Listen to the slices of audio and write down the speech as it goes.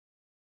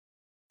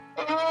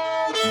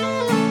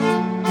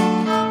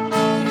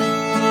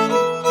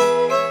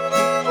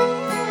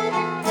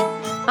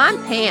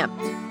I'm Pam.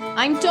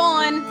 I'm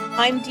Dawn.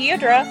 I'm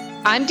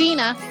Deidre. I'm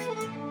Dina.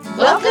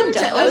 Welcome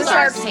to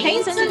Ozarks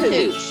Haints and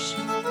Hooch.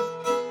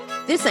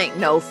 This ain't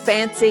no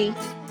fancy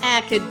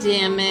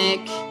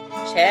academic.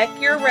 Check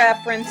your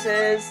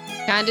references.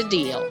 Kind of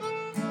deal.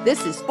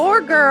 This is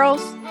four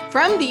girls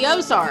from the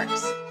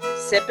Ozarks.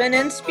 Sippin'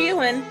 and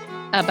spewin'.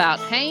 About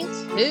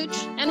haints,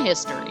 hooch, and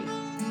history.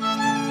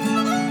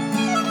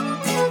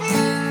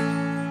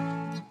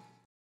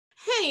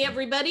 Hey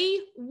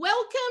everybody,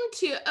 welcome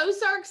to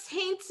Ozarks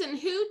Haints and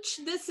Hooch.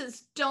 This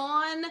is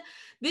Dawn.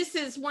 This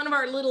is one of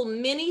our little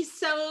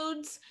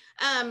mini-sodes.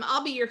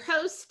 I'll be your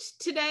host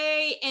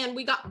today, and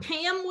we got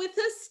Pam with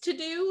us to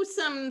do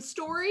some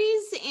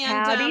stories.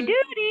 And howdy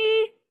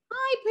doody.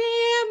 Hi,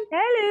 Pam.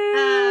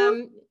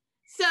 Hello.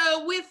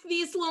 So with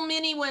these little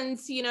mini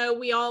ones, you know,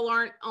 we all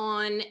aren't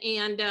on,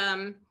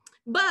 and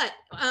but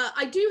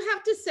I do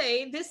have to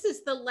say, this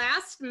is the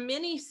last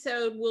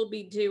mini-sode we'll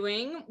be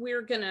doing.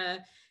 We're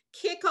gonna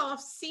kick off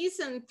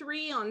season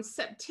 3 on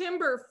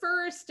September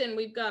 1st, and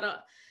we've got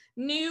a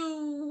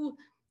new,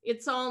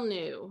 it's all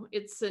new.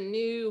 It's a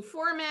new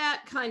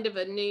format, kind of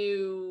a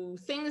new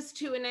things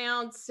to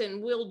announce,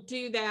 and we'll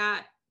do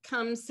that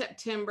come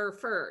September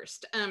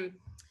 1st.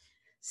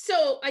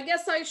 So I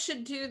guess I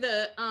should do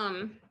the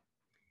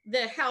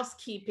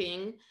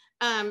housekeeping.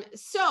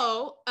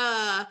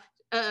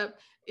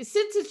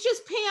 Since it's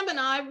just Pam and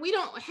I, we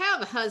don't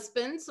have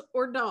husbands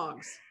or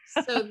dogs.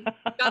 So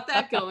got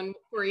that going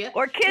for you.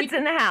 Or kids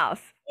in the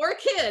house. Or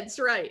kids,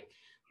 right.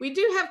 We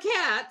do have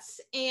cats,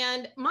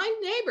 and my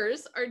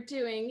neighbors are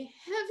doing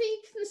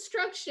heavy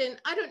construction.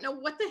 I don't know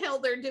what the hell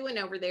they're doing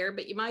over there,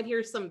 but you might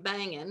hear some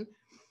banging.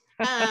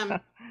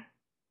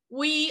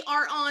 We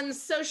are on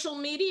social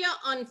media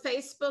on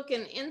Facebook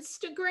and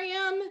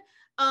Instagram.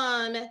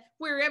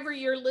 Wherever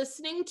you're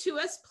listening to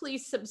us,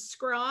 please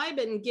subscribe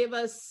and give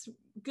us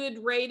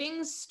good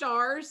ratings,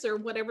 stars, or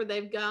whatever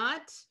they've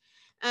got.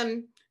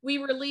 We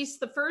release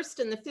the 1st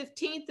and the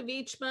 15th of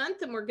each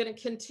month, and we're going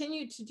to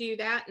continue to do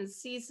that in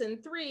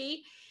season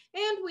 3.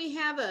 And we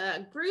have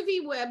a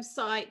groovy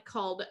website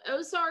called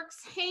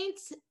Ozarks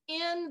Haints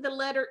in the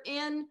letter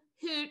N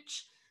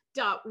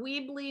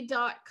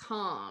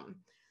hooch.weebly.com.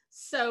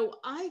 So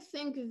I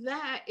think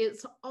that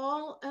is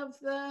all of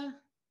the,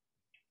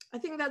 I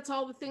think that's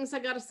all the things I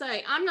got to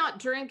say. I'm not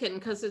drinking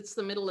because it's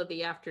the middle of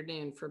the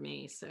afternoon for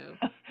me. So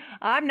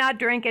I'm not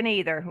drinking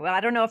either. Well, I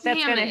don't know if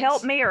that's going to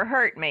help me or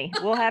hurt me.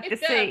 We'll have to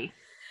see.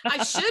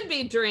 I should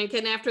be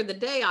drinking after the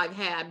day I've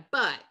had,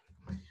 but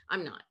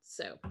I'm not.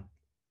 So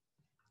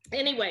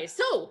anyway,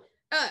 so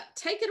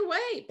take it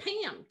away,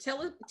 Pam.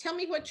 Tell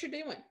me what you're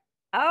doing.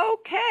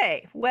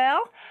 Okay.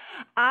 Well,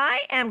 I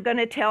am going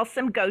to tell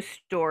some ghost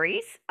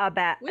stories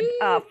about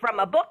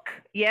from a book.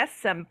 Yes,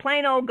 some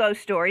plain old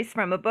ghost stories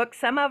from a book.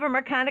 Some of them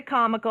are kind of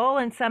comical,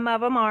 and some of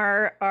them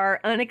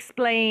are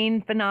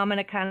unexplained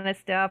phenomena kind of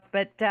stuff.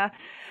 But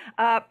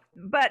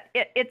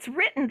it's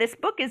written. This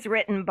book is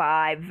written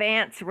by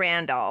Vance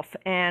Randolph,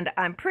 and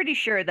I'm pretty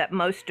sure that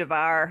most of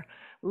our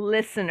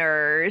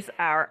listeners,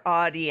 our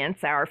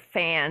audience, our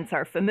fans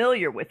are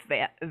familiar with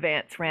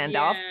Vance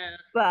Randolph. Yeah.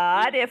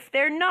 But if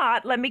they're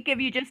not, let me give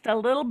you just a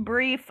little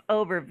brief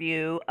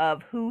overview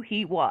of who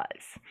he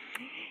was.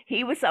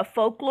 He was a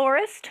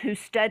folklorist who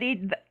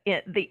studied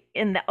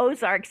in the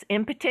Ozarks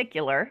in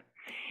particular.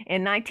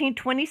 In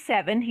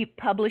 1927, he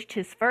published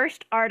his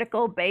first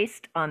article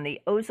based on the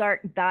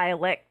Ozark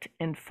dialect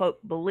and folk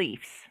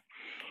beliefs.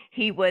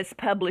 He was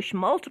published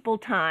multiple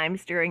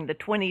times during the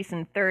 20s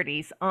and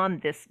 30s on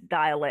this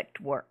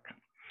dialect work.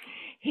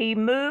 He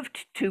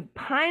moved to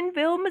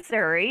Pineville,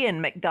 Missouri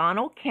in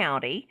McDonald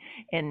County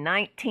in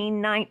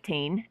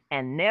 1919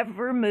 and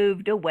never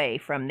moved away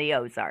from the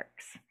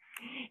Ozarks.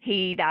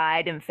 He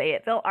died in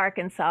Fayetteville,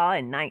 Arkansas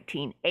in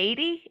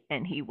 1980,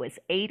 and he was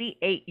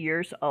 88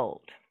 years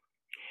old.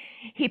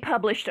 He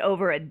published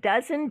over a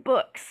dozen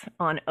books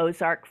on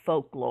Ozark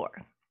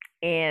folklore.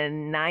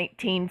 In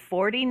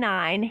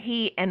 1949,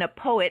 he and a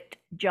poet,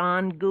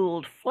 John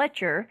Gould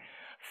Fletcher,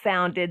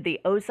 founded the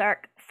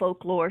Ozark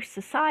Folklore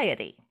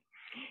Society.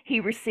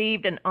 He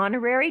received an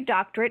honorary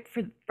doctorate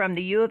from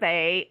the U of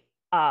A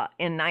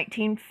in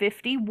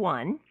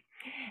 1951,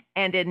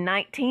 and in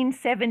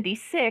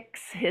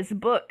 1976, his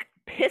book,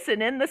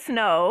 Pissin' in the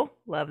Snow,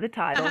 love the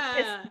title,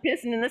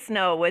 Pissin' in the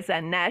Snow, was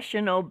a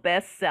national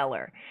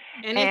bestseller.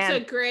 And it's a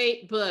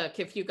great book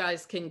if you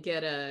guys can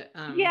get a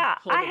yeah,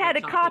 I had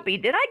a copy.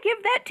 Did I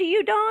give that to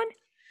you, Dawn?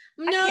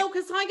 No,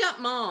 because I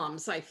got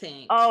Mom's, I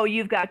think. Oh,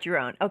 you've got your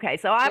own. Okay,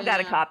 so I've got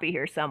a copy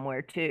here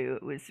somewhere too.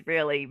 It was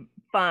really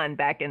fun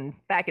back in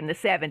the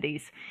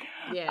 70s.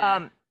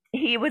 Yeah.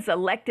 He was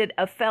elected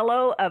a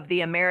fellow of the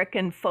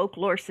American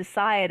Folklore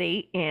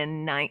Society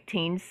in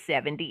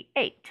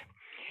 1978.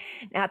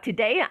 Now,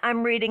 today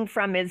I'm reading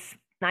from his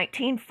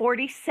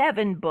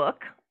 1947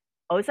 book,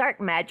 Ozark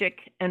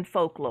Magic and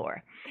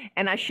Folklore.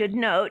 And I should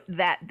note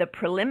that the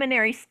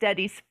preliminary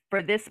studies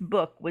for this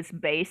book was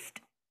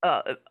based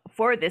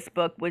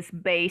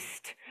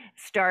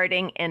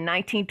starting in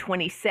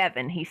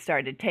 1927. He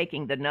started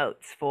taking the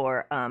notes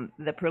for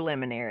the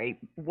preliminary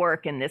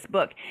work in this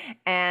book,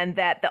 and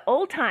that the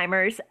old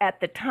timers at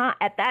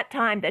that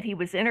time that he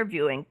was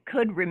interviewing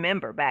could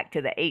remember back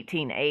to the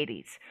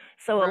 1880s.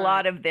 So a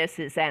lot of this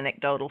is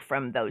anecdotal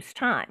from those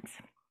times.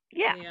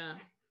 Yeah.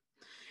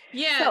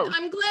 So-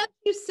 I'm glad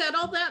you said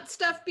all that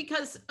stuff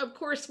because, of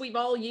course, we've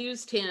all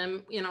used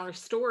him in our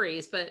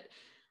stories, but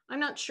I'm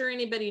not sure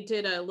anybody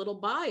did a little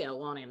bio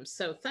on him.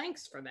 So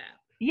thanks for that.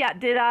 Yeah,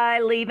 did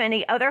I leave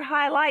any other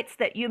highlights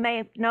that you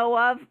may know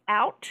of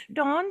out,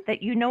 Dawn,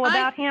 that you know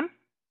about him?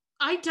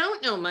 I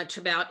don't know much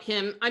about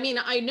him. I mean,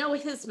 I know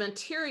his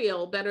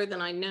material better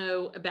than I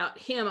know about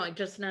him. I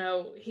just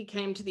know he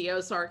came to the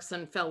Ozarks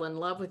and fell in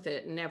love with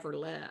it and never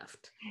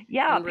left.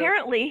 Yeah, And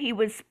apparently he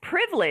was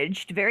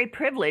privileged, very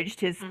privileged.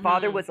 His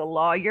father was a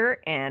lawyer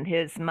and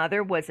his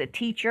mother was a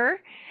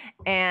teacher,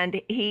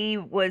 and he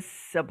was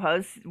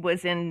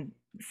in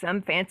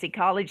some fancy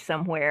college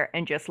somewhere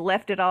and just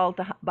left it all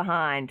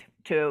behind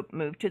to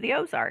move to the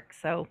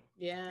Ozarks. So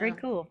Yeah. very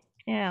cool.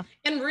 Yeah.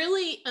 And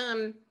really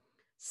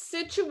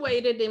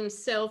situated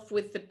himself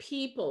with the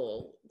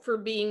people for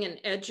being an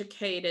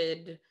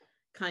educated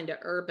kind of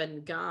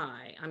urban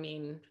guy. I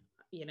mean,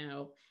 you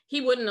know,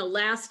 he wouldn't have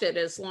lasted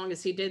as long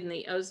as he did in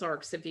the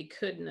Ozarks if he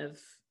couldn't have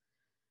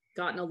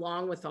gotten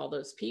along with all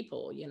those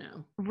people, you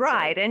know.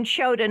 Right, and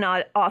showed an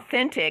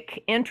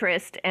authentic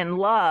interest and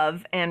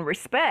love and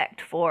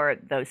respect for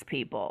those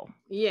people.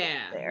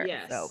 Yeah, there,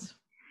 yes. so.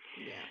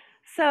 Yeah.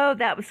 So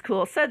that was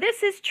cool. So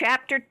this is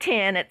chapter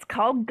 10. It's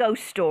called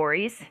Ghost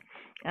Stories.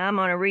 I'm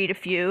going to read a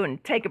few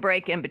and take a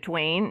break in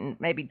between. And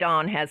maybe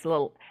Dawn has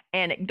little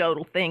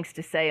anecdotal things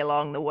to say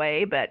along the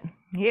way, but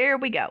here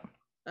we go.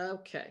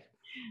 Okay.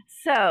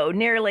 So,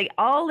 nearly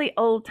all the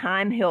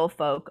old-time hill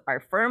folk are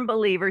firm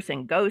believers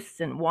in ghosts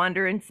and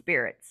wandering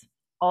spirits,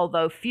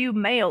 although few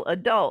male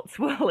adults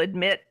will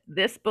admit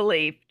this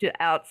belief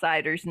to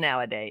outsiders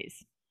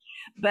nowadays.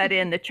 But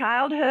in the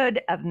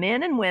childhood of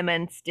men and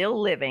women still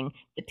living,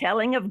 the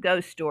telling of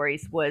ghost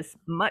stories was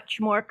much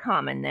more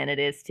common than it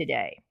is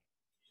today.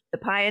 The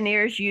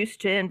pioneers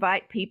used to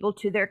invite people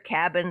to their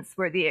cabins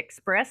for the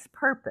express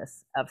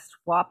purpose of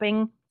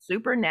swapping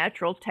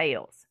supernatural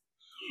tales.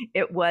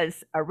 It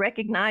was a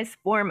recognized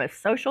form of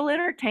social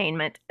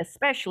entertainment,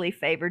 especially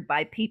favored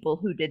by people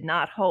who did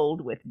not hold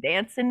with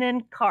dancing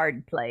and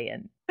card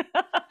playing.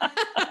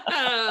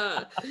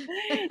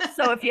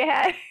 So if you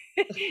had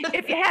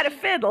a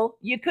fiddle,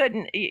 you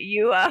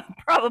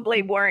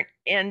probably weren't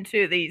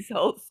into these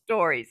whole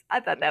stories. I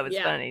thought that was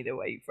funny the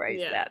way you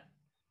phrased that.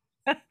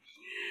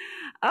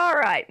 All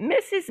right.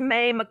 Mrs.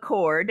 May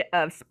McCord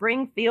of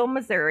Springfield,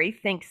 Missouri,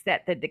 thinks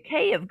that the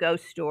decay of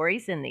ghost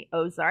stories in the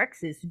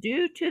Ozarks is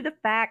due to the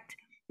fact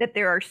that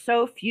there are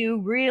so few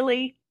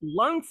really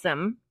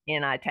lonesome,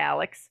 in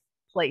italics,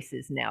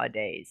 places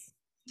nowadays.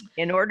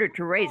 In order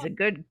to raise a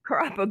good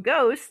crop of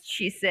ghosts,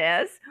 she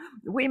says,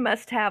 we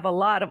must have a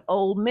lot of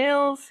old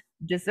mills,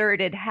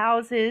 deserted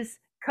houses,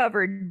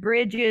 covered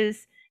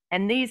bridges,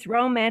 and these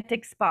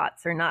romantic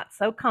spots are not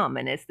so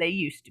common as they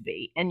used to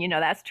be. And,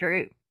 that's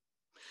true.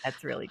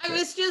 That's really true.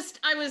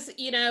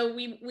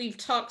 We've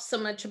talked so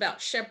much about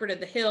Shepherd of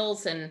the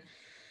Hills, and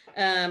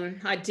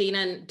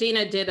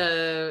Dina did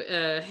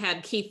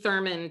had Keith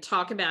Thurman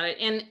talk about it.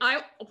 And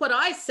what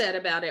I said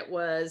about it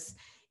was,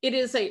 it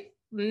is a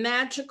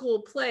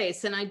magical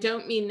place. And I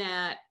don't mean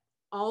that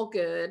all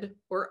good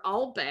or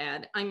all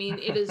bad. I mean,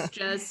 it is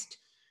just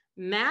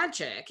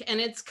magic. And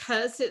it's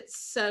because it's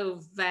so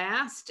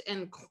vast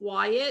and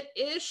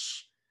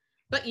quiet-ish.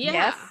 But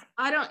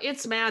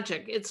it's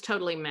magic. It's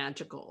totally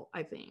magical,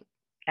 I think.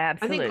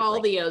 Absolutely. I think all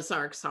the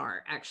Ozarks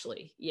are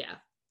actually. Yeah.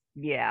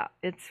 Yeah.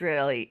 It's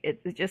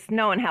just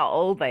knowing how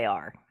old they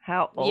are, they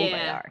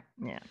are.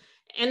 Yeah.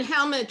 And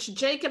how much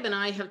Jacob and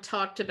I have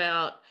talked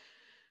about,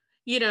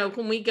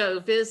 when we go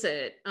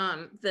visit,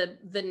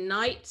 the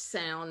night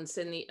sounds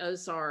in the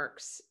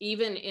Ozarks,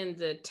 even in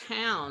the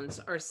towns,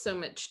 are so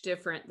much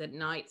different than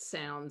night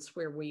sounds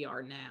where we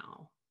are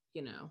now.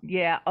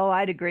 Yeah. Oh,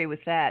 I'd agree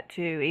with that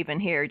too. Even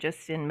here,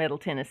 just in Middle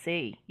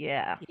Tennessee.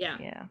 Yeah.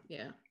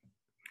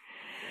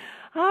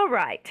 All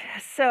right.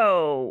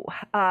 So,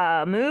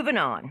 moving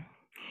on.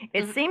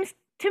 It seems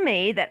to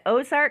me that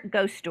Ozark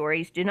ghost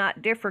stories do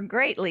not differ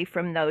greatly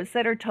from those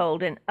that are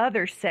told in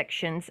other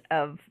sections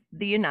of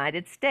the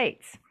United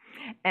States.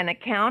 An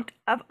account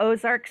of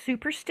Ozark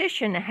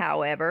superstition,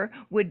 however,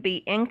 would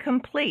be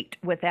incomplete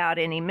without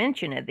any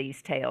mention of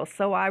these tales,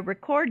 so I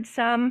record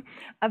some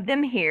of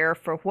them here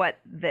for what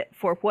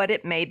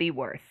it may be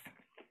worth.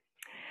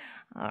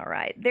 All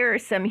right, there are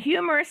some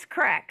humorous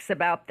cracks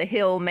about the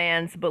hill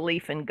man's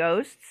belief in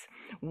ghosts.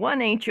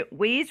 One ancient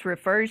wheeze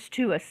refers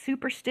to a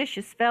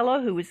superstitious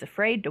fellow who was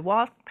afraid to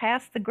walk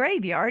past the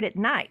graveyard at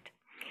night.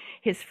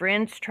 His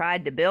friends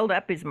tried to build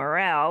up his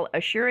morale,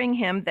 assuring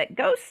him that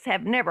ghosts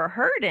have never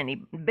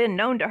been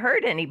known to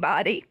hurt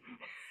anybody.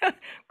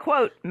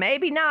 Quote,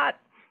 maybe not,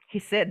 he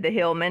said the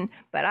hillman,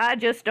 but I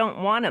just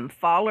don't want 'em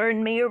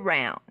following me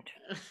around.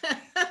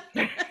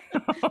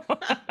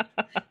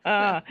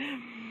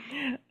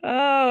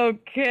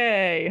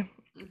 Okay.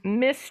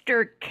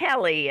 Mr.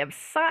 Kelly of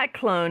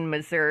Cyclone,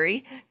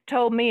 Missouri,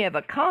 told me of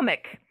a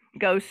comic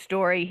ghost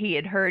story he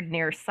had heard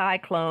near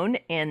Cyclone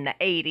in the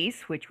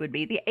 80s, which would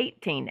be the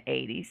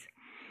 1880s.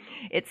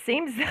 It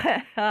seems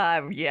that,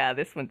 yeah,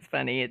 this one's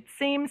funny. It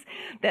seems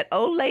that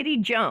old lady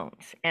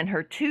Jones and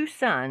her two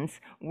sons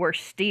were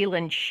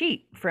stealing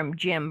sheep from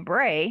Jim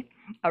Bray,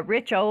 a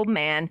rich old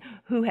man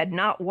who had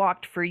not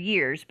walked for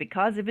years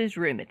because of his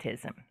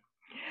rheumatism.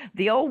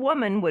 The old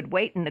woman would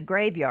wait in the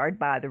graveyard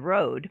by the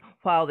road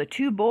while the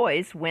two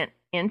boys went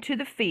into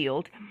the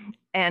field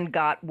and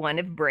got one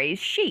of Bray's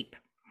sheep.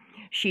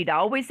 She'd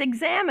always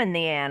examine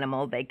the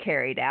animal they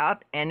carried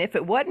out, and if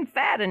it wasn't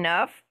fat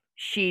enough,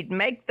 she'd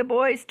make the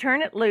boys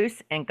turn it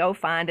loose and go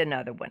find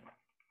another one.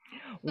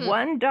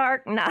 One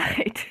dark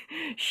night,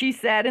 she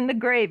sat in the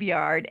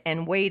graveyard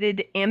and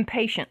waited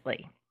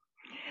impatiently.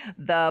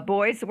 The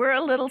boys were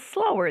a little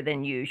slower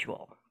than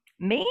usual.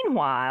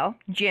 Meanwhile,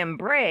 Jim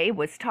Bray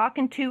was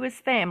talking to his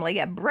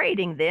family,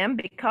 upbraiding them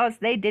because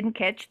they didn't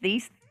catch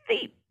these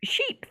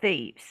sheep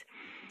thieves.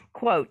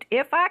 Quote,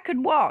 "If I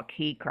could walk,"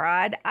 he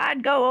cried,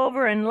 "I'd go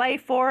over and lay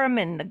for 'em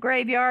in the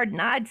graveyard,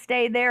 and I'd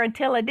stay there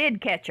until I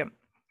did catch 'em."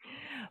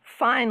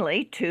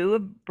 Finally, two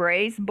of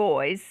Bray's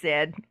boys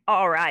said,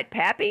 "All right,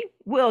 Pappy,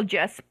 we'll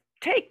just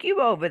take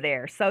you over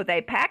there." So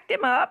they packed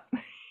him up,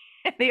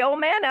 the old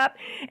man up,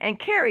 and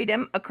carried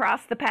him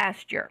across the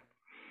pasture.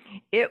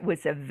 It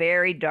was a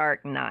very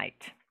dark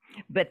night,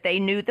 but they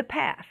knew the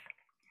path.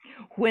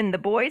 When the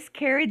boys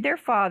carried their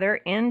father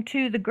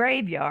into the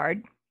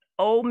graveyard,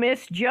 old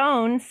Miss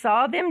Jones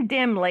saw them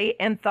dimly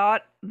and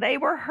thought they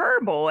were her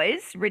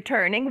boys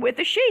returning with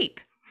the sheep.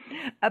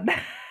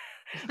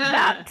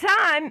 About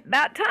time,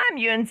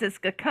 you and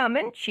Ziska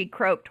coming, she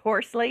croaked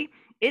hoarsely.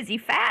 "Is he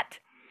fat?"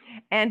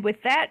 And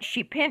with that,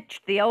 she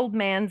pinched the old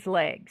man's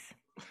legs.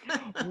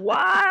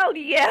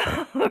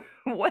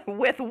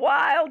 With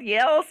wild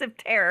yells of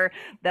terror,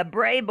 the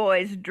Bray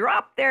boys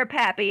dropped their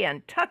pappy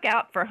and tuck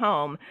out for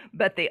home,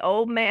 but the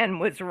old man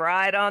was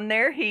right on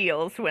their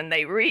heels when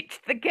they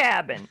reached the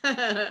cabin.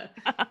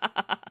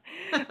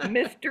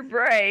 Mr.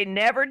 Bray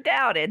never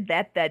doubted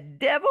that the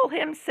devil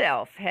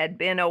himself had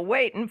been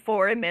a-waiting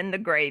for him in the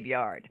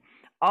graveyard.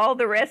 All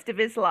the rest of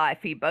his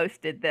life he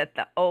boasted that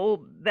the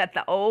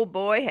old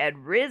boy had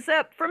riz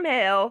up from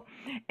hell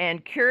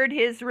and cured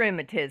his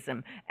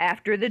rheumatism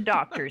after the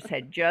doctors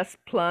had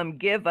just plumb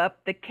give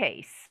up the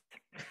case.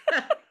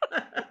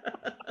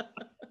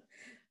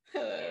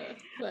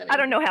 I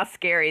don't know how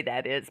scary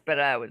that is, but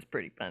it was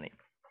pretty funny.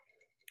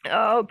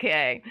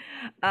 Okay.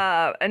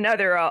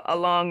 Another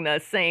along the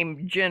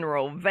same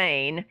general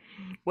vein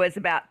was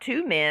about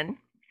two men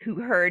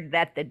who heard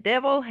that the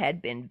devil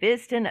had been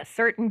visiting a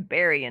certain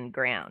burying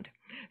ground.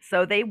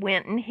 So they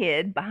went and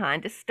hid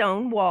behind a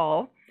stone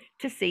wall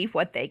to see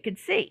what they could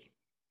see.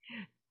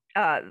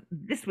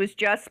 This was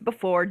just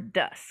before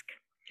dusk.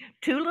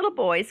 Two little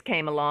boys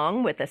came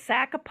along with a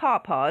sack of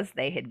pawpaws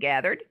they had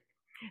gathered.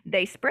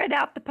 They spread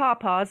out the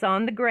pawpaws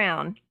on the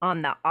ground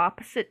on the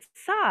opposite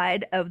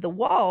side of the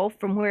wall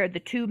from where the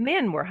two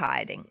men were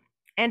hiding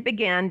and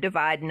began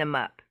dividing them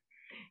up.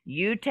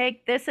 "You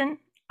take this'n,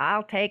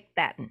 I'll take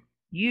that'n.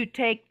 You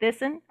take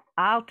this'n,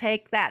 I'll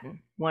take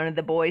that'n," one of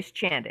the boys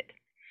chanted,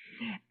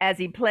 as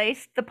he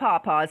placed the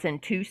pawpaws in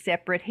two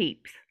separate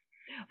heaps.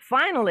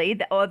 Finally,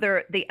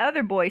 the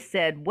other boy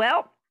said,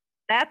 "Well,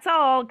 that's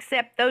all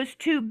except those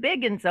two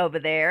big uns over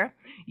there.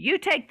 You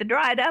take the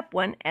dried up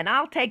one, and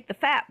I'll take the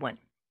fat one."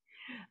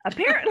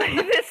 Apparently,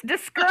 this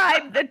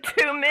described the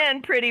two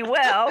men pretty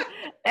well,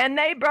 and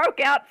they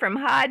broke out from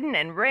hiding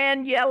and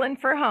ran yelling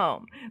for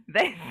home.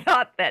 They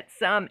thought that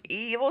some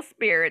evil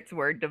spirits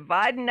were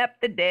dividing up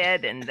the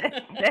dead, and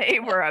that they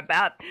were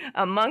about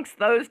amongst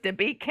those to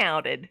be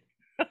counted.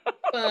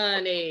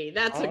 Funny.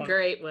 That's a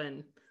great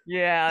one.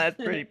 Yeah,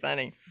 that's pretty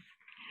funny.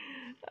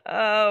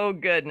 Oh,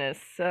 goodness.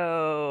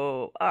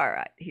 So, all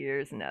right,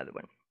 here's another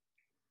one.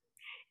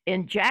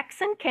 In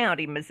Jackson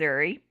County,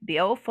 Missouri, the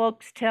old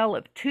folks tell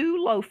of two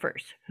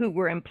loafers who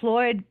were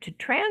employed to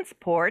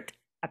transport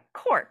a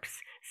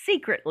corpse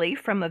secretly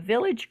from a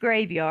village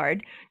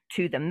graveyard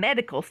to the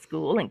medical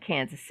school in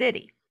Kansas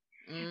City.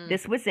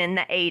 This was in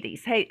the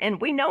 80s. Hey,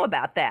 and we know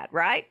about that,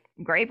 right?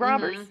 Grave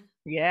robbers?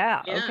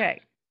 Yeah,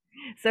 okay.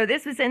 So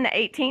this was in the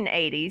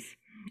 1880s,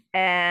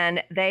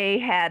 and they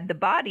had the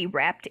body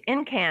wrapped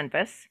in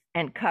canvas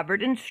and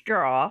covered in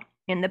straw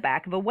in the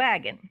back of a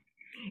wagon.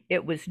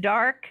 It was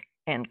dark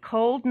and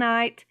cold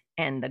night,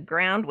 and the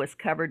ground was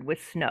covered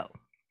with snow.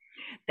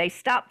 They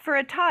stopped for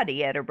a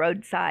toddy at a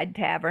roadside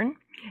tavern,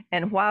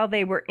 and while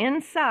they were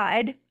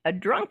inside, a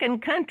drunken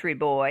country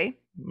boy,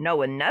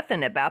 knowing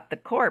nothing about the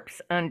corpse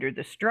under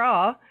the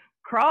straw,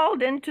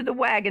 crawled into the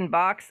wagon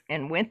box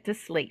and went to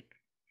sleep.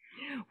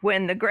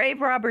 When the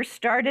grave robbers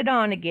started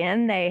on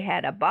again, they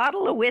had a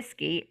bottle of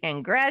whiskey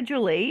and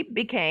gradually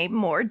became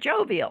more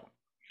jovial.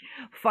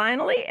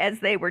 Finally, as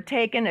they were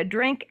taking a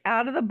drink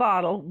out of the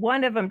bottle,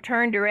 one of them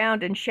turned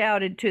around and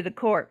shouted to the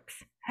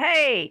corpse,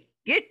 "Hey,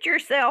 get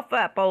yourself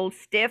up, old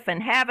stiff,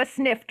 and have a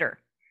snifter."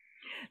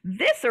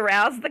 This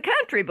aroused the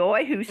country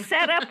boy, who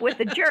sat up with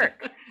a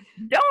jerk.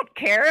 "Don't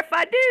care if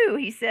I do,"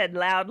 he said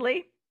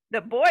loudly.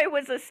 The boy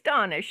was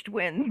astonished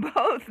when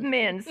both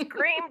men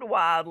screamed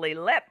wildly,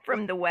 leapt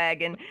from the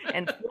wagon,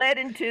 and fled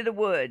into the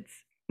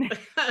woods.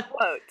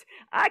 Quote,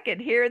 "I could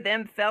hear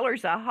them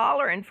fellers a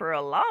hollerin' for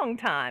a long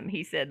time,"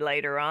 he said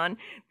later on.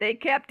 "They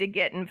kept a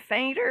getting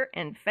fainter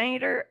and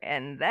fainter,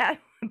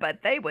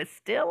 but they was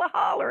still a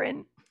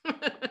hollerin'."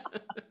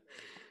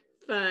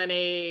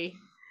 Funny.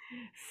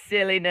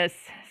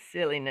 Silliness,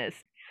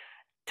 silliness.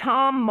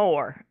 Tom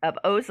Moore of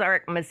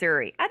Ozark,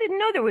 Missouri. I didn't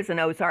know there was an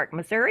Ozark,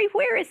 Missouri.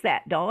 Where is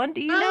that, Dawn?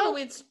 Do you know? Oh,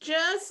 it's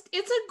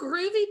a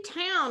groovy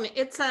town.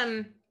 It's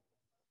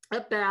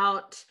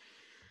about,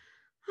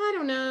 I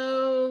don't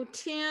know,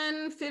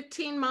 10,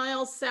 15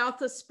 miles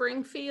south of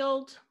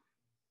Springfield.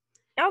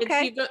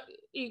 Okay.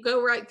 You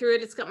go right through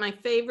it. It's got my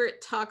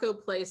favorite taco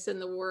place in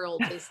the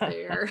world is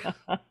there.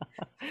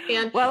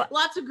 And Well,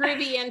 lots of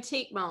groovy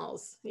antique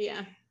malls.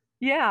 Yeah.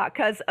 yeah,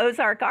 because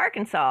Ozark,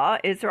 Arkansas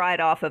is right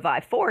off of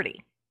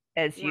I-40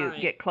 as you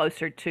Right. get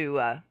closer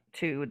to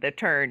the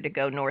turn to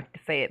go north to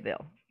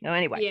Fayetteville. No,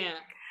 anyway. Yeah.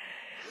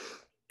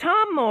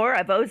 Tom Moore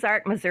of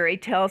Ozark, Missouri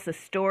tells the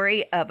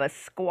story of a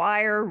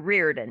Squire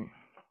Reardon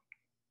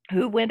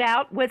who went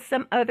out with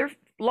some other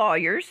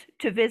lawyers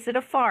to visit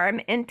a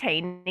farm in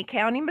Taney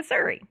County,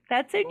 Missouri.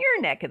 That's in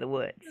your neck of the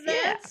woods.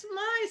 That's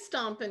my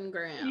stomping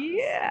ground.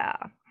 Yeah.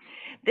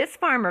 This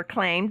farmer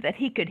claimed that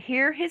he could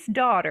hear his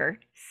daughter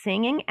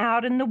singing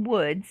out in the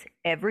woods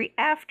every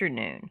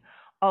afternoon,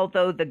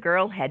 although the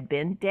girl had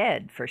been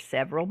dead for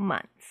several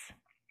months.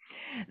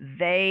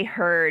 They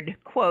heard,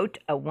 quote,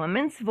 "a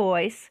woman's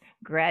voice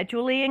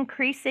gradually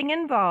increasing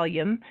in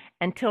volume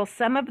until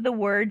some of the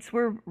words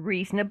were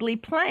reasonably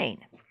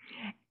plain,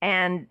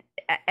 and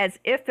as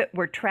if it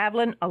were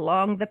traveling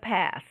along the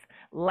path,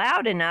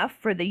 loud enough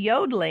for the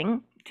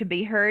yodeling to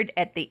be heard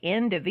at the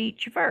end of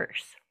each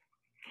verse."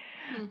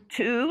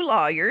 Two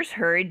lawyers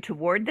hurried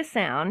toward the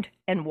sound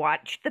and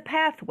watched the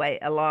pathway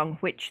along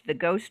which the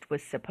ghost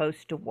was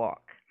supposed to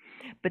walk,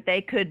 but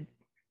they could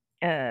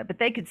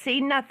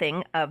see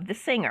nothing of the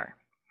singer.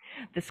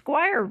 The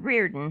Squire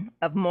Reardon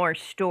of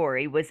Moore's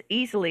story was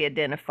easily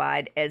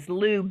identified as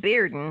Lou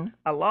Bearden,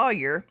 a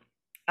lawyer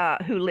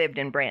who lived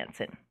in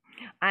Branson.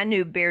 I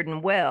knew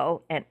Bearden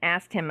well and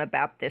asked him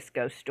about this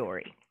ghost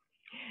story.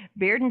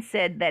 Bearden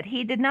said that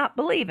he did not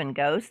believe in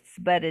ghosts,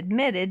 but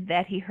admitted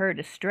that he heard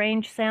a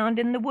strange sound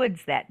in the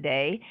woods that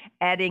day,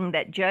 adding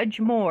that Judge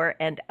Moore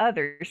and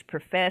others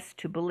professed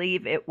to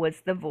believe it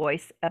was the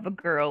voice of a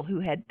girl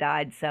who had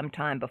died some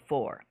time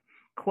before.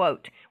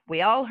 Quote,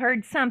 "We all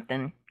heard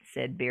something,"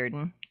 said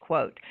Bearden.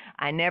 Quote,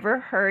 "I never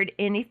heard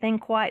anything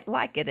quite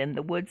like it in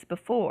the woods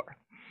before,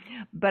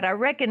 but I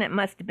reckon it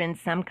must have been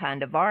some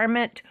kind of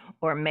varmint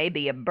or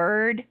maybe a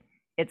bird.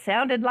 It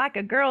sounded like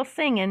a girl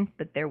singing,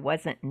 but there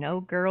wasn't no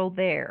girl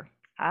there.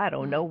 I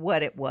don't know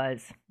what it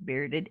was,"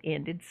 Bearded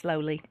ended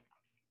slowly.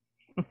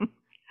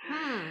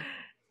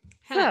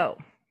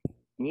 So,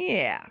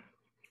 yeah.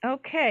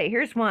 Okay,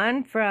 here's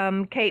one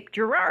from Cape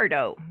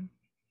Girardeau,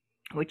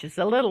 which is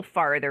a little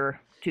farther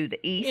to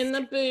the east. In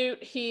the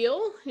boot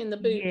heel.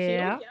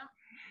 Yeah.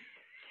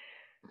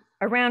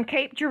 Around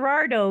Cape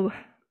Girardeau,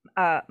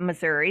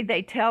 Missouri,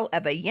 they tell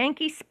of a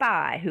Yankee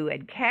spy who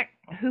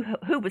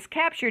was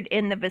captured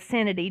in the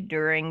vicinity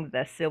during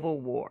the Civil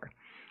War.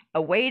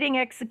 Awaiting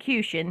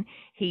execution,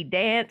 he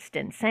danced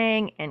and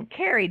sang and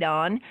carried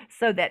on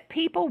so that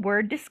people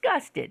were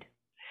disgusted.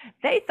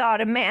 They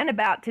thought a man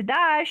about to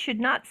die should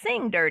not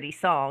sing dirty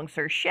songs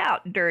or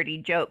shout dirty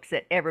jokes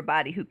at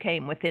everybody who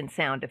came within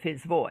sound of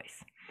his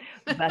voice.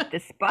 But the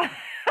spy...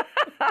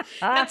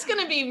 That's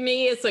going to be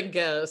me as a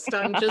ghost.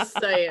 I'm just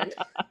saying.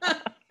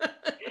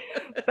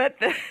 But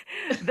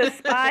the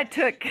spy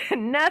took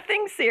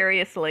nothing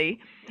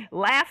seriously,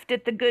 laughed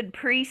at the good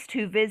priest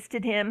who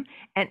visited him,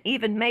 and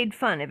even made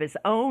fun of his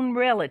own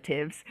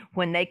relatives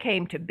when they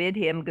came to bid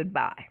him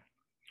goodbye.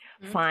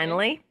 Okay.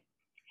 Finally,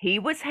 he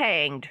was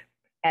hanged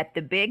at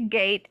the big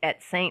gate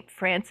at St.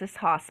 Francis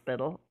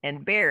Hospital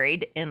and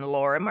buried in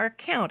Lorimer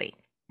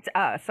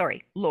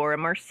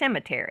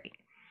Cemetery.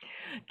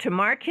 To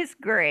mark his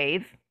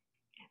grave,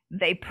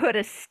 they put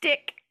a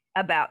stick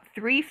about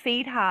 3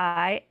 feet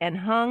high and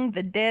hung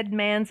the dead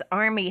man's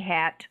army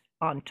hat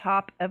on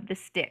top of the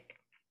stick.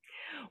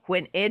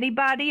 When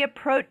anybody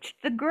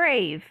approached the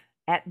grave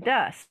at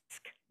dusk,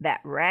 that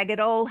ragged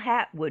old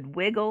hat would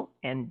wiggle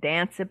and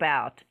dance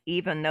about,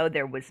 even though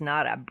there was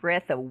not a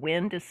breath of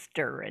wind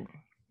a-stirring.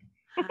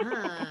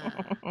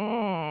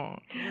 I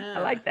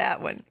like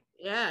that one.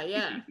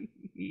 Yeah.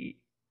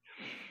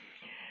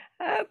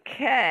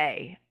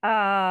 Okay,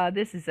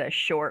 this is a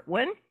short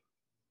one.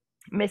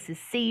 Mrs.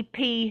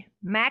 C.P.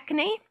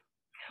 Mackney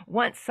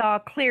once saw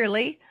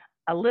clearly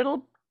a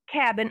little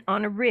cabin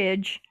on a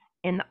ridge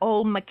in the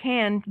old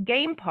McCann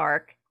Game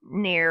Park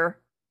near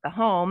the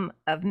home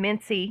of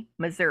Mincy,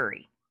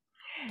 Missouri.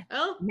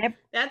 Oh,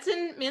 that's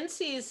in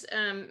Mincy's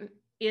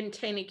in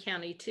Taney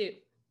County too.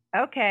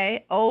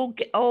 Okay, old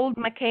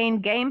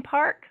McCann Game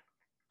Park?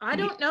 I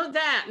don't know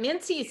that.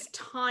 Mincy's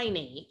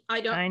tiny.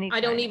 I don't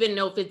Tiny. even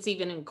know if it's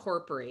even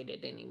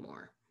incorporated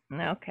anymore.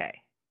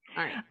 Okay.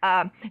 All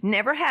right.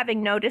 Never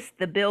having noticed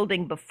the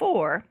building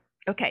before.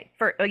 Okay,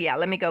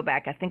 let me go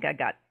back. I think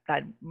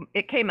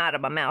it came out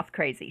of my mouth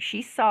crazy.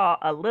 She saw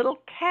a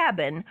little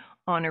cabin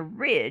on a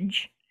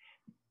ridge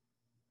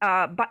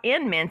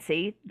in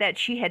Mincy that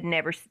she had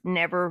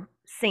never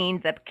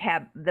seen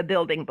the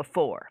building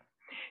before.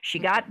 She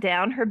got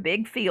down her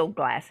big field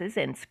glasses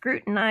and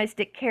scrutinized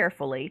it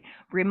carefully,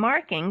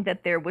 remarking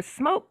that there was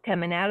smoke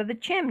coming out of the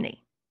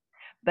chimney.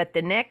 But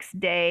the next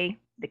day,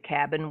 the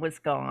cabin was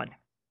gone.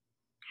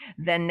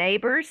 The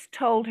neighbors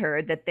told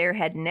her that there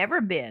had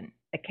never been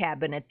a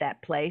cabin at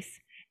that place,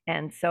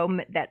 and so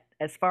that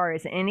as far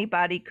as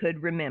anybody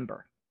could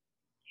remember.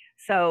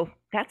 So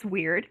that's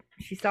weird.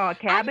 She saw a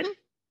cabin?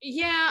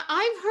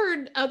 I've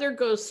heard other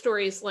ghost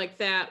stories like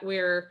that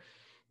where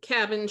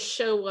cabins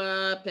show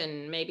up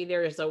and maybe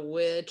there's a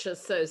witch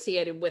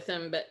associated with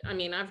them. But I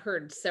mean, I've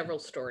heard several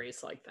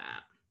stories like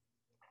that.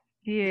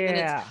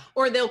 Yeah.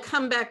 Or they'll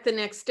come back the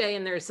next day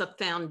and there's a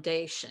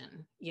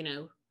foundation,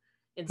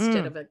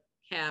 instead of a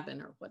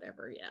cabin or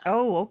whatever. Yeah.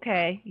 Oh,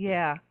 okay.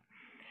 Yeah.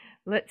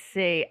 Let's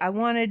see. I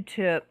wanted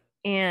to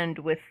end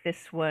with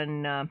this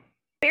one,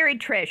 buried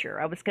treasure.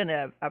 I was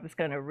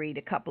gonna read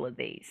a couple of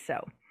these.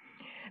 So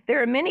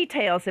there are many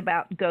tales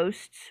about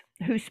ghosts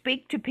who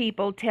speak to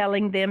people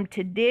telling them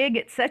to dig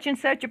at such and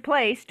such a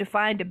place to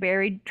find a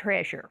buried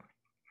treasure.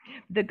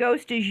 The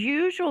ghost is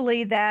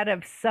usually that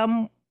of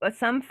some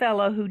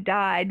fellow who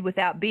died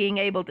without being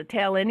able to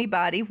tell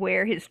anybody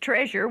where his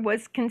treasure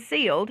was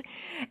concealed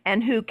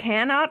and who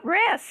cannot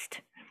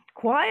rest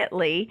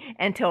quietly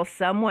until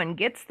someone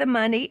gets the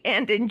money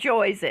and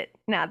enjoys it.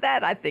 Now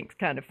that I think is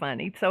kind of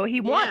funny. So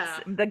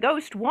the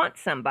ghost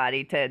wants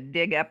somebody to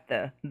dig up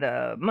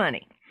the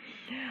money.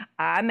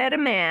 I met a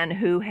man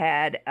who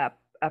had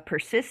a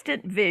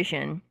persistent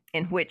vision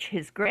in which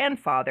his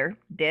grandfather,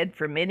 dead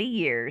for many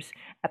years,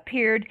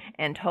 appeared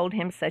and told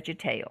him such a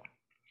tale.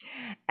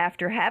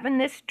 After having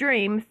this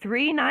dream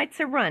 3 nights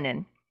a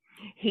running,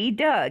 he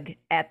dug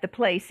at the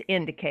place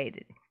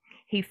indicated.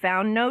 He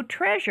found no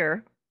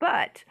treasure,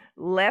 but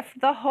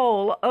left the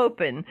hole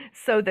open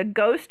so the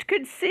ghost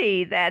could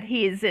see that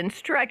his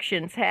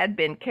instructions had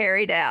been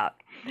carried out.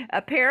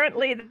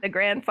 Apparently, the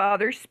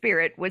grandfather's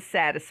spirit was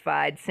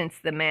satisfied since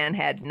the man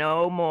had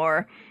no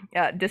more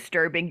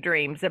disturbing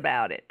dreams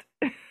about it.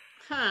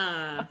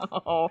 Huh.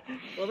 Oh.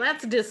 Well,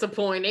 that's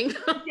disappointing.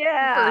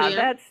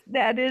 Yeah,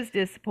 that is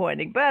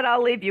disappointing. But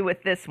I'll leave you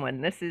with this one.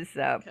 This is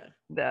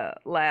the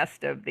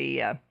last of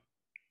the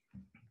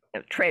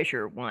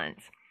treasure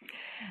ones.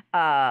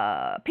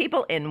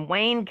 People in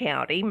Wayne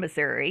County,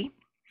 Missouri,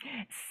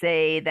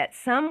 say that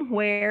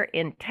somewhere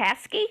in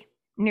Tasky,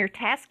 near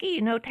Tasky,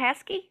 you know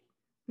Tasky?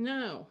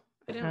 No,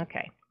 I don't.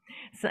 Okay.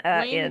 So,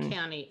 Wayne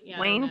County. Yeah,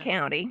 Wayne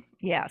County,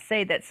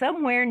 say that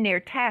somewhere near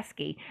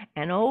Tasky,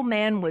 an old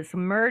man was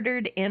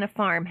murdered in a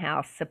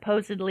farmhouse,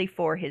 supposedly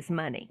for his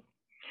money.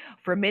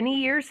 For many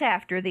years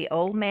after, the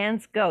old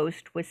man's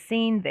ghost was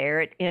seen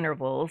there at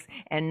intervals,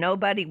 and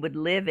nobody would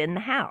live in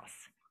the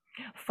house.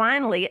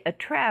 Finally, a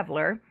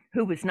traveler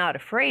who was not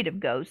afraid of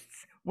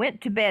ghosts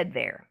went to bed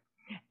there,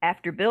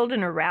 after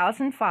building a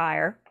rousing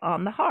fire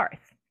on the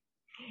hearth.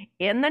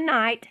 In the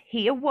night,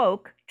 he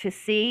awoke to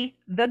see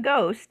the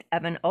ghost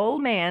of an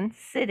old man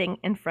sitting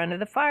in front of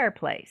the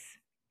fireplace.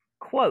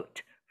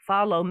 Quote,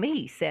 "Follow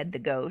me," said the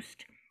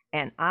ghost,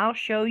 "and I'll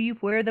show you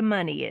where the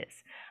money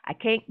is. I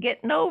can't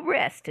get no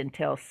rest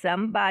until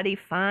somebody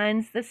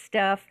finds the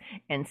stuff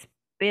and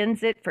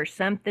spends it for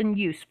something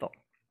useful."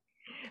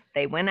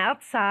 They went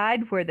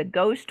outside, where the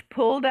ghost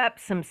pulled up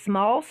some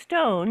small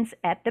stones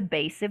at the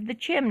base of the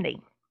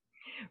chimney.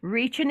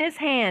 Reaching his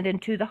hand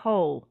into the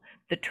hole,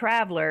 the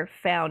traveler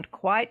found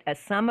quite a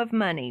sum of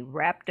money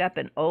wrapped up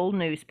in old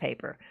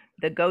newspaper.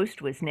 The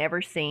ghost was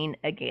never seen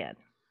again.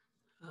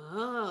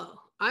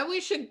 Oh, I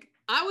wish a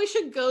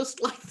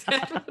ghost like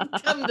that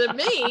would come to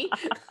me.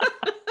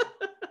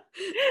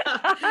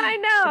 I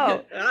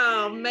know.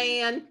 Oh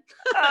man.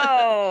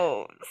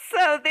 Oh,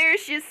 so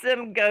there's just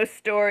some ghost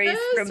stories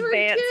Those from were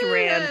Vance good.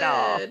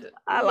 Randolph.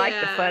 I like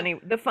Yeah.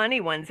 the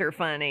funny ones are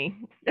funny.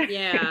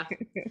 Yeah.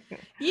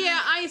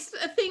 Yeah, I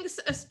think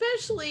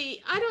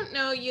especially, I don't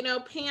know,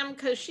 Pam,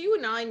 because you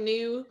and I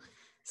knew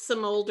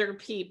some older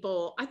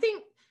people. I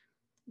think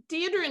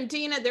Deidre and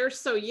Dina, they're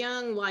so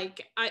young.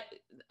 Like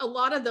a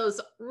lot of those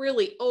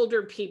really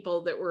older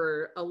people that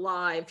were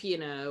alive, in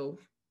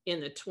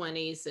the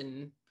 20s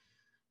and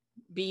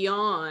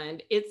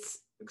beyond. It's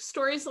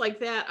stories like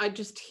that. I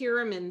just hear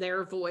them in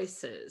their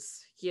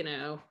voices.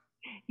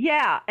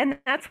 Yeah, and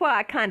that's why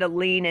I kind of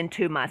lean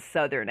into my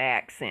Southern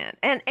accent.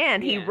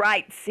 And he Yeah.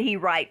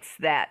 writes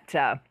that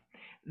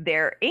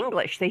their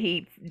English. That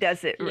he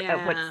does it.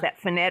 Yeah. What's that,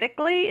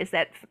 phonetically? Is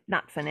that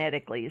not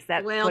phonetically? Is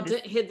that Well, what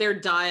is, their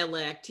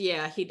dialect.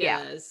 Yeah, he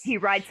Yeah. does. he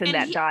writes in And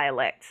that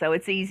dialect, so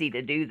it's easy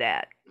to do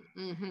that.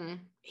 Mhm.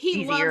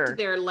 He Easier. loved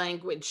their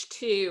language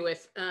too.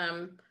 If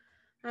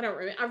I don't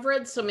remember. I've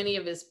read so many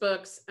of his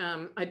books.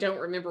 I don't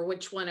remember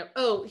which one.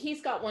 Oh,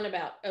 he's got one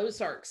about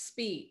Ozark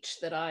speech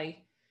that I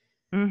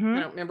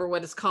don't remember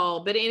what it's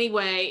called. But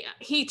anyway,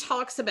 he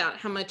talks about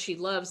how much he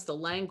loves the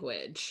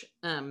language,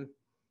 you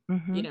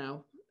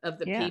know, of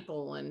the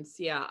people. And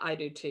yeah, I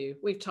do too.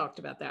 We've talked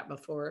about that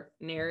before.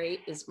 Nary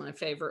is my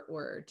favorite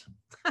word.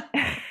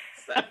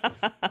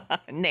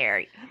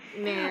 Nary.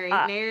 Nary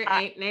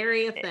ain't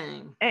nary a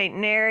thing. Ain't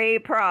nary a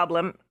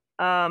problem.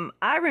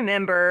 I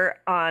remember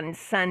on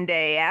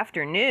Sunday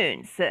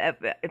afternoons,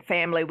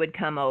 family would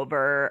come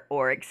over,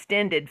 or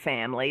extended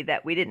family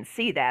that we didn't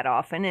see that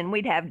often, and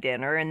we'd have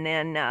dinner. And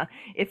then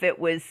if it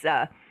was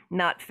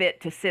not fit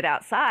to sit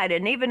outside,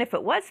 and even if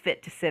it was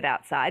fit to sit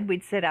outside,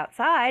 we'd sit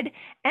outside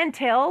and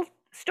tell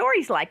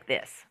stories like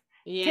this.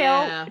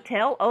 Yeah.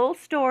 Tell old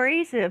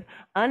stories of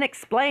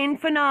unexplained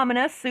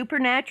phenomena,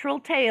 supernatural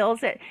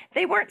tales.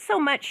 They weren't so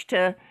much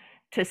to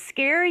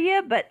scare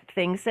you, but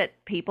things that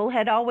people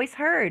had always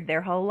heard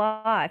their whole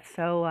life.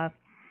 So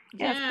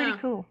it's pretty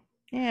cool.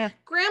 Yeah.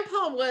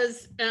 Grandpa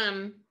was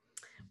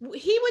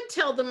he would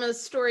tell the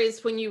most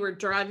stories when you were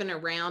driving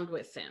around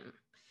with him.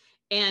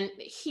 And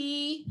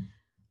he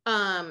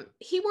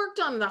worked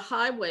on the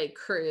highway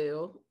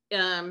crew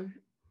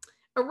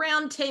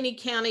around Taney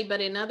County, but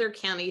in other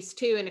counties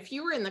too. And if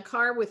you were in the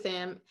car with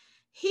him,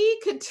 he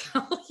could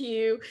tell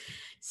you,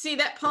 see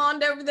that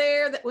pond over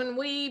there, that when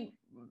we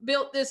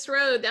built this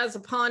road, that was a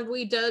pond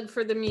we dug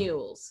for the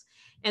mules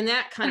and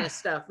that kind of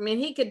stuff. I mean,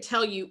 he could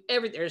tell you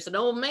there's an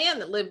old man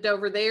that lived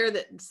over there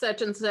that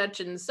such and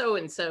such and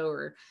so,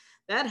 or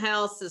that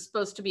house is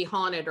supposed to be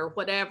haunted or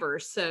whatever.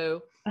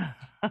 So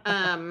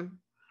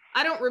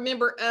I don't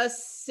remember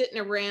us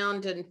sitting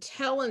around and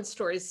telling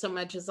stories so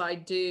much as I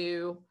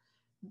do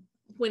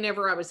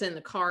whenever I was in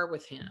the car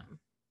with him,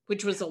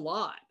 which was a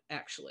lot,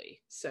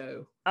 actually.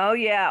 So. Oh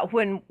yeah,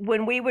 when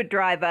we would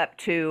drive up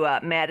to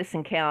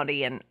Madison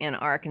County in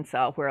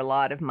Arkansas, where a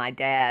lot of my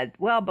dad,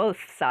 well, both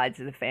sides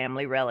of the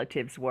family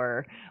relatives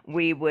were,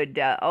 we would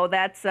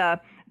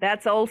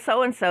that's old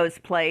so and so's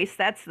place.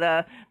 That's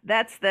the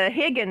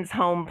Higgins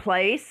home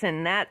place,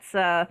 and that's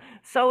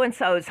so and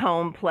so's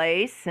home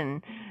place,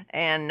 and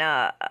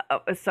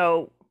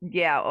so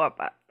yeah,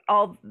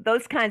 all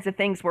those kinds of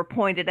things were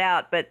pointed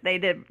out, but they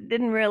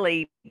didn't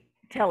really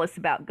tell us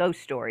about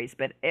ghost stories.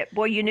 But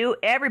boy, you knew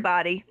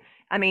everybody.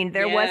 I mean,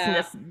 there wasn't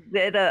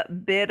a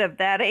bit of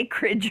that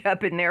acreage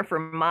up in there for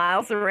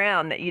miles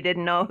around that you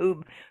didn't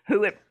know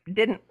who it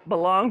didn't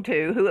belong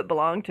to, who it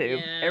belonged to.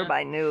 Yeah.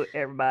 Everybody knew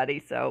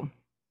everybody. So.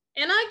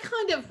 And I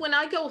kind of, when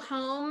I go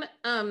home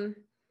to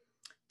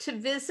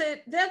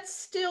visit, that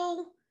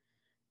still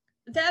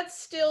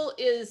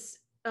is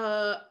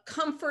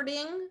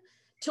comforting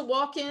to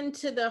walk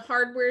into the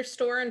hardware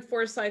store in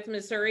Forsyth,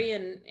 Missouri,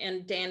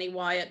 and Danny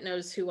Wyatt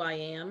knows who I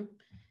am.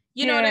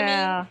 You know what I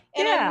mean?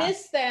 And I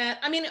miss that.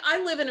 I mean,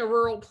 I live in a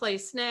rural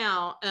place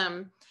now,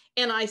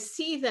 and I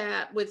see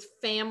that with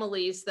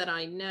families that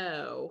I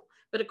know.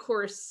 But of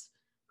course,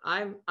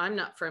 I'm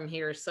not from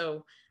here,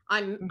 so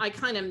I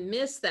kind of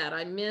miss that.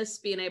 I miss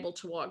being able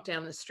to walk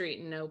down the street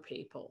and know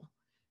people.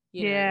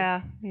 You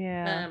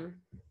know?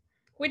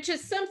 Which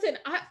is something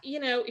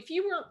if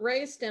you weren't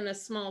raised in a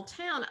small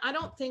town, I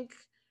don't think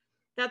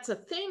that's a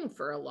thing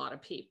for a lot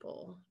of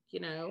people.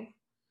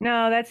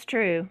 No, that's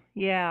true.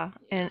 Yeah.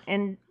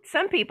 And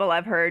some people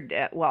I've heard,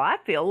 well, I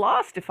feel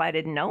lost if I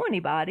didn't know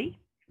anybody.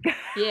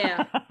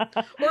 Yeah.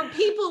 Or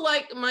people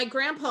like my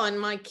grandpa and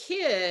my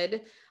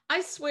kid,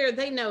 I swear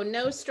they know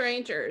no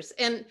strangers.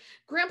 And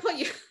grandpa,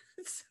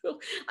 so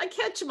I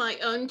catch my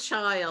own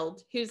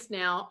child who's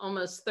now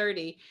almost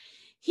 30.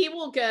 He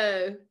will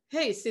go,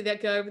 "Hey, see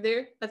that guy over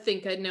there? I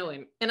think I know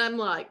him." And I'm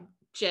like,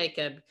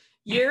 "Jacob,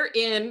 you're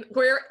in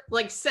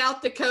like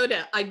South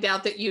Dakota. I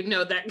doubt that you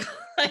know that guy."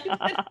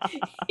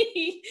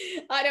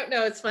 I don't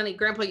know. It's funny.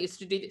 Grandpa used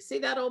to do that. "See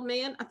that old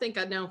man? I think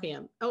I know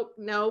him." "Oh,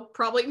 no,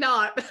 probably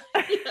not."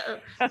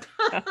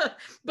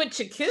 But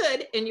you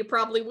could, and you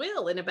probably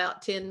will in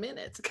about 10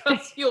 minutes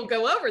because you'll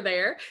go over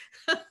there.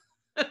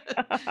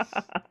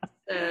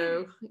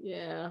 So,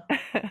 yeah.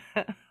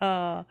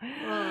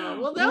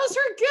 Well, those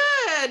are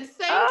good.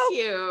 Thank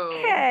you.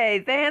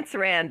 Okay, Vance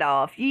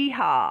Randolph.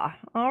 Yeehaw.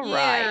 All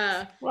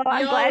right. Well,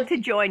 I'm glad to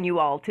join you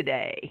all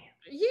today.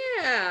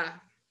 Yeah.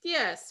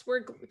 Yes,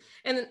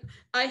 and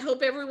I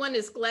hope everyone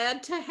is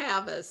glad to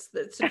have us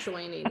that's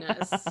joining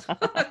us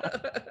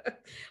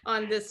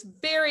on this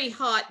very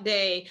hot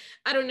day.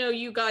 I don't know,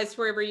 you guys,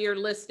 wherever you're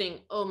listening.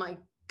 Oh my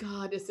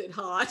God, is it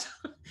hot?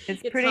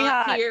 It's pretty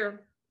hot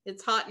here.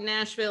 It's hot in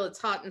Nashville. It's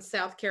hot in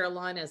South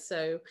Carolina.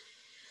 So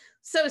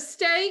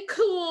stay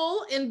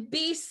cool and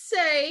be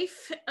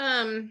safe.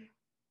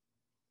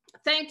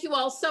 Thank you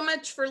all so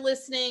much for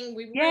listening.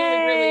 We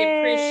really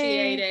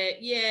appreciate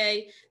it.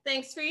 Yay.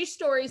 Thanks for your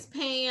stories,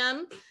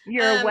 Pam.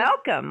 You're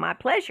welcome. My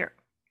pleasure.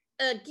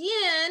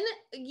 Again,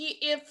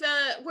 if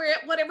we're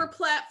at whatever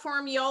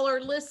platform y'all are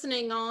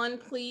listening on,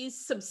 please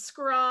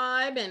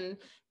subscribe and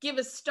give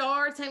us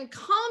stars and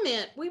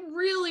comment. We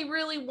really,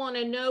 really want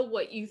to know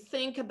what you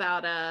think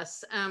about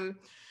us.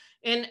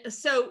 And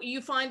so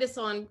you find us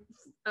on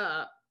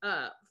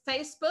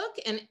Facebook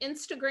and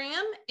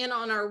Instagram, and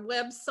on our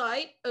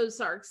website,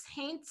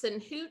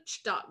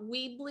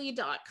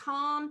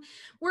 ozarkshaintsandhooch.weebly.com.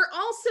 We're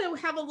also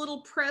have a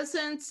little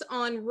presence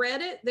on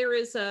Reddit. There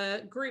is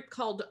a group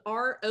called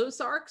Our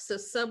Ozarks, a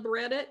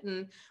subreddit,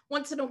 and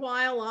once in a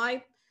while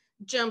I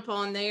jump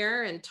on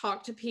there and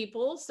talk to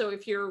people. So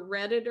if you're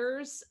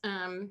Redditors,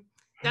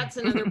 that's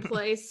another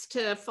place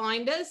to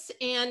find us.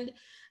 And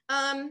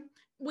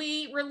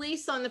we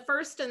release on the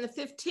 1st and the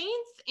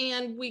 15th,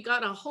 and we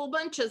got a whole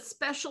bunch of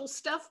special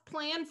stuff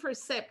planned for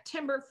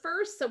September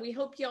 1st. So we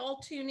hope you all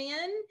tune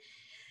in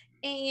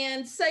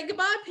and say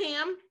goodbye,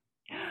 Pam.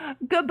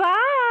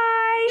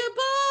 Goodbye.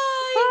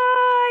 Goodbye.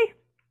 Bye.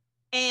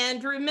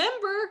 And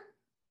remember,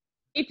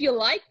 If you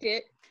liked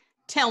it,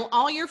 tell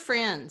all your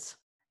friends.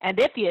 And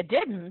if you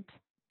didn't,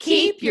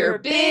 Keep your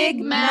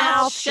big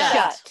mouth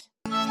shut.